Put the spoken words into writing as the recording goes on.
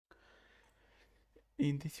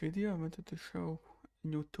In this video I wanted to show a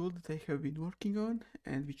new tool that I have been working on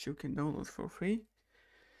and which you can download for free.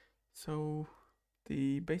 So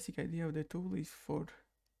the basic idea of the tool is for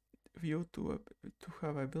you to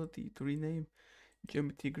have ability to rename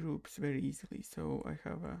geometry groups very easily. So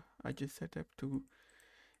I just set up two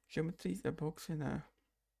geometries, a box and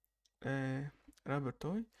a rubber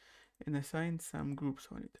toy, and assigned some groups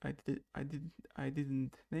on it. I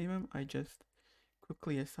didn't name them. I just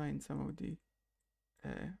quickly assigned some of the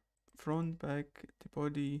uh, front, back, the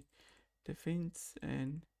body, the fins,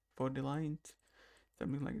 and for the lines,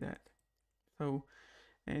 something like that. So,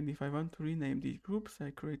 and if I want to rename these groups, I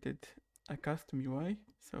created a custom UI.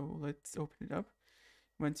 So let's open it up.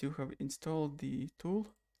 Once you have installed the tool,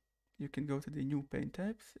 you can go to the new paint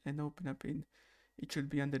tabs and open up it should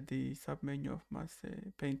be under the submenu of mass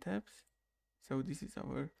paint tabs. So this is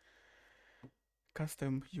our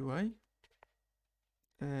custom UI.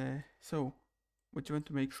 So what you want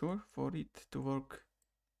to make sure for it to work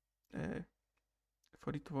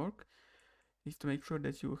is to make sure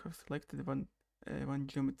that you have selected one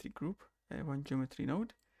geometry group, one geometry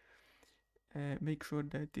node. Make sure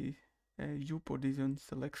that the viewport is on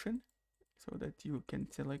selection, so that you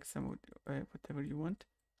can select some of whatever you want,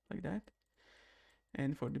 like that.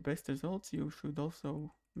 And for the best results, you should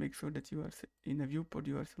also make sure that you are in a viewport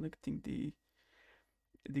you are selecting the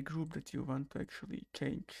group that you want to actually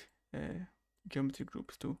change geometry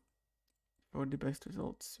groups to for the best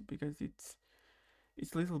results, because it's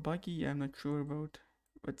a little buggy. I'm not sure about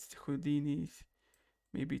what's Houdini is.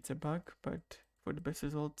 Maybe it's a bug, but for the best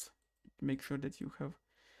results, make sure that you have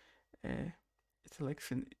a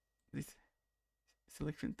selection. This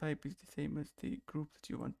selection type is the same as the group that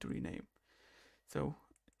you want to rename. So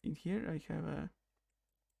in here I have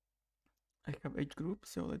edge group.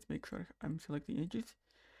 So let's make sure I'm selecting edges.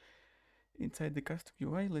 Inside the custom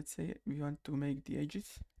UI, let's say we want to make the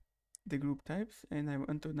edges the group types, and I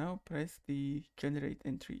want to now press the generate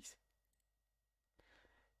entries.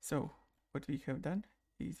 So what we have done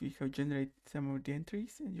is we have generated some of the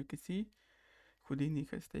entries, and you can see Houdini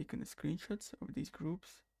has taken screenshots of these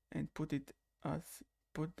groups and put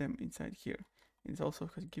them inside here. It also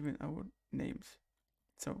has given our names.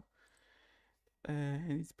 So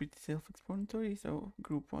and it's pretty self-explanatory. So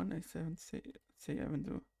group 1,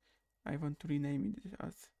 I want to rename it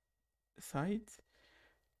as sides,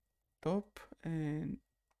 top, and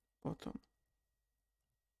bottom,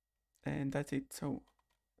 and that's it. So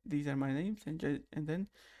these are my names, and then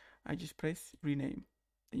I just press rename,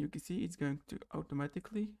 and you can see it's going to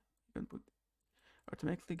automatically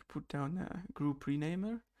put down a group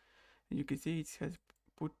renamer, and you can see it has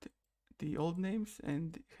put the old names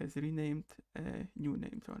and has renamed new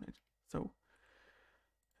names on it. So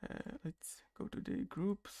let's go to the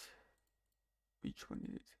groups. Which one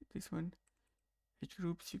is it? This one. Each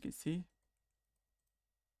groups, you can see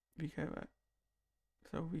we have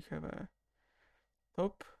a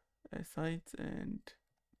top sides and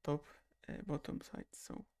top bottom sides.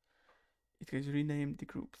 So it has renamed the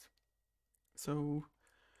groups. So,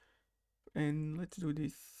 and let's do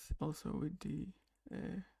this also with the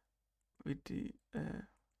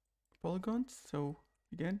polygons. So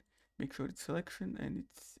again, make sure it's selection and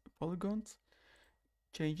it's polygons.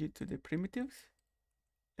 Change it to the primitives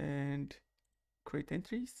and create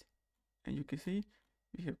entries. And you can see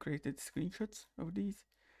we have created screenshots of these.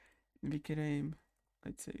 We can name,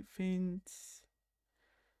 let's say, fins,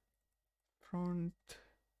 front,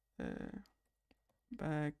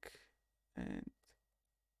 back, and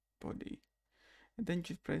body, and then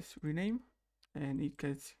just press rename, and it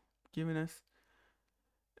has given us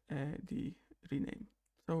the rename.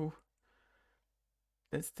 So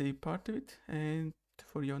that's the part of it. And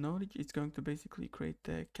for your knowledge, it's going to basically create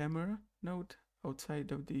a camera node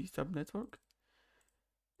outside of the subnetwork,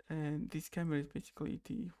 and this camera is basically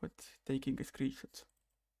what's taking a screenshots.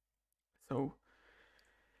 So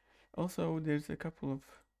also there's a couple of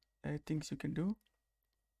things you can do.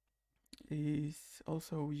 Is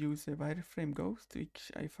also use a wireframe ghost,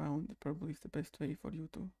 which I found probably is the best way for you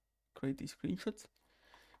to create these screenshots.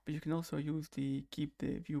 But you can also use keep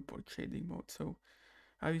the viewport shading mode. So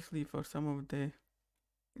obviously for some of the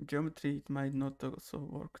geometry it might not also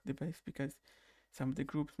work the best, because some of the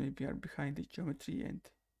groups maybe are behind the geometry and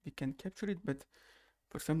we can capture it. But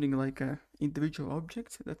for something like a individual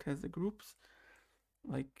object that has the groups,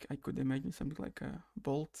 like I could imagine something like a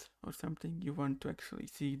bolt or something, you want to actually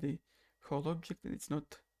see the whole object and it's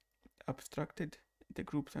not abstracted, the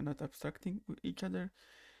groups are not abstracting with each other,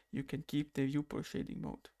 you can keep the viewport shading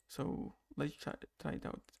mode. So let's try it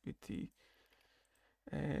out with the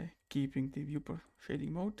keeping the viewport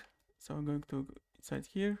shading mode. So I'm going to inside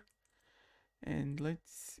here And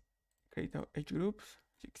let's create our edge groups.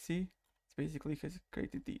 As you can see, it basically has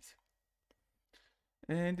created these.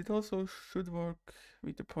 And it also should work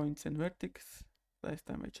with the points and vertex last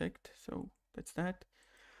time I checked, so that's that.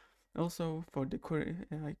 Also for the query,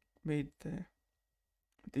 I made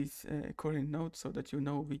this current node so that you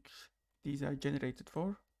know which these are generated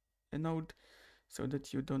for a node, so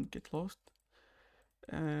that you don't get lost.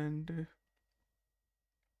 And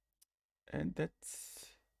and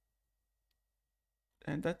that's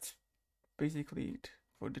basically it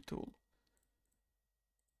for the tool.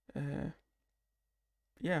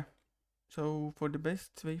 Yeah, so for the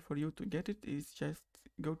best way for you to get it is just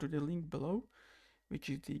go to the link below,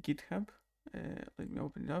 which is the GitHub. Let me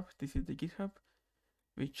open it up. This is the GitHub,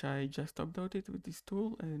 which I just uploaded with this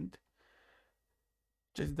tool, and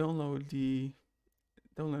just download the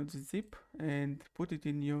zip and put it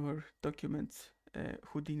in your documents,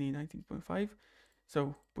 Houdini 19.5.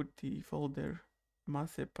 So put the folder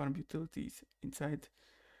massive parm utilities inside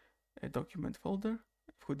a document folder,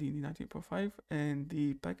 Houdini 19.5, and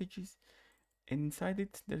the packages. Inside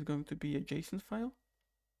it, there's going to be a JSON file.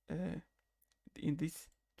 In this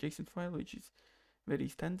JSON file, which is very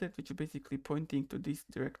standard, which is basically pointing to this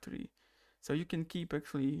directory. So you can keep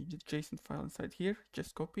actually the JSON file inside here,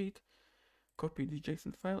 just copy it, copy the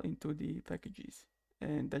JSON file into the packages,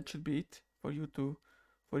 and that should be it for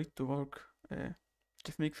it to work.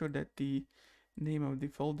 Just make sure that the name of the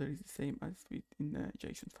folder is the same as in the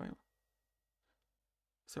JSON file.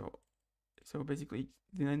 So basically,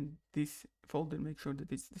 then this folder, make sure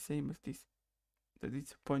that it's the same as this, that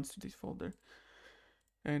it points to this folder,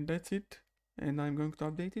 and that's it. And I'm going to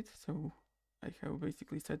update it. So I have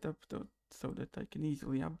basically set up so that I can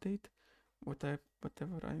easily update whatever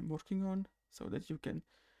I'm working on, so that you can.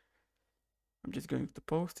 I'm just going to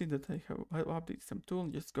post it that I have updated some tool.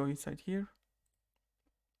 Just go inside here,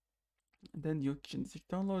 and then you can just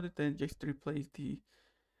download it and just replace the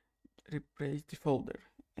folder,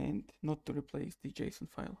 and not to replace the JSON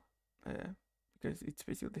file, because it's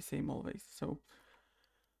basically the same always. So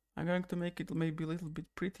I'm going to make it maybe a little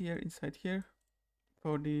bit prettier inside here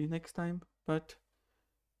for the next time, but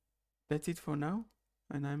that's it for now.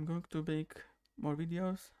 And I'm going to make more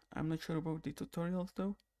videos. I'm not sure about the tutorials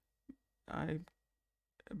though.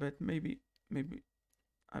 But maybe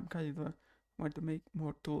I'm kind of want to make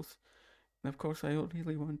more tools. And of course, I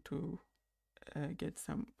really want to get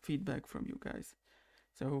some feedback from you guys.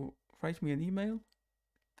 So write me an email,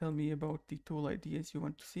 tell me about the tool ideas you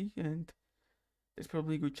want to see, and there's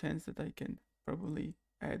probably a good chance that I can probably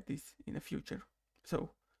add this in the future. So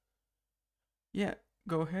yeah,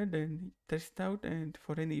 go ahead and test out, and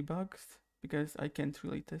for any bugs, because I can't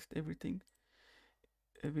really test everything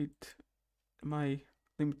with my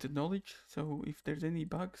limited knowledge. So if there's any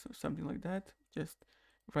bugs or something like that, just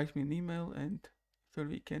write me an email and sure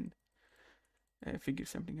we can figure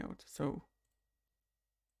something out. So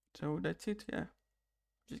that's it. Yeah,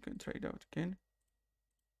 just gonna try it out again.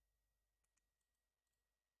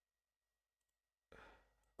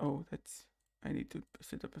 Oh, I need to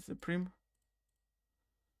set up as a prim.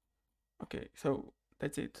 Okay, so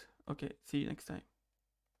that's it. Okay, see you next time.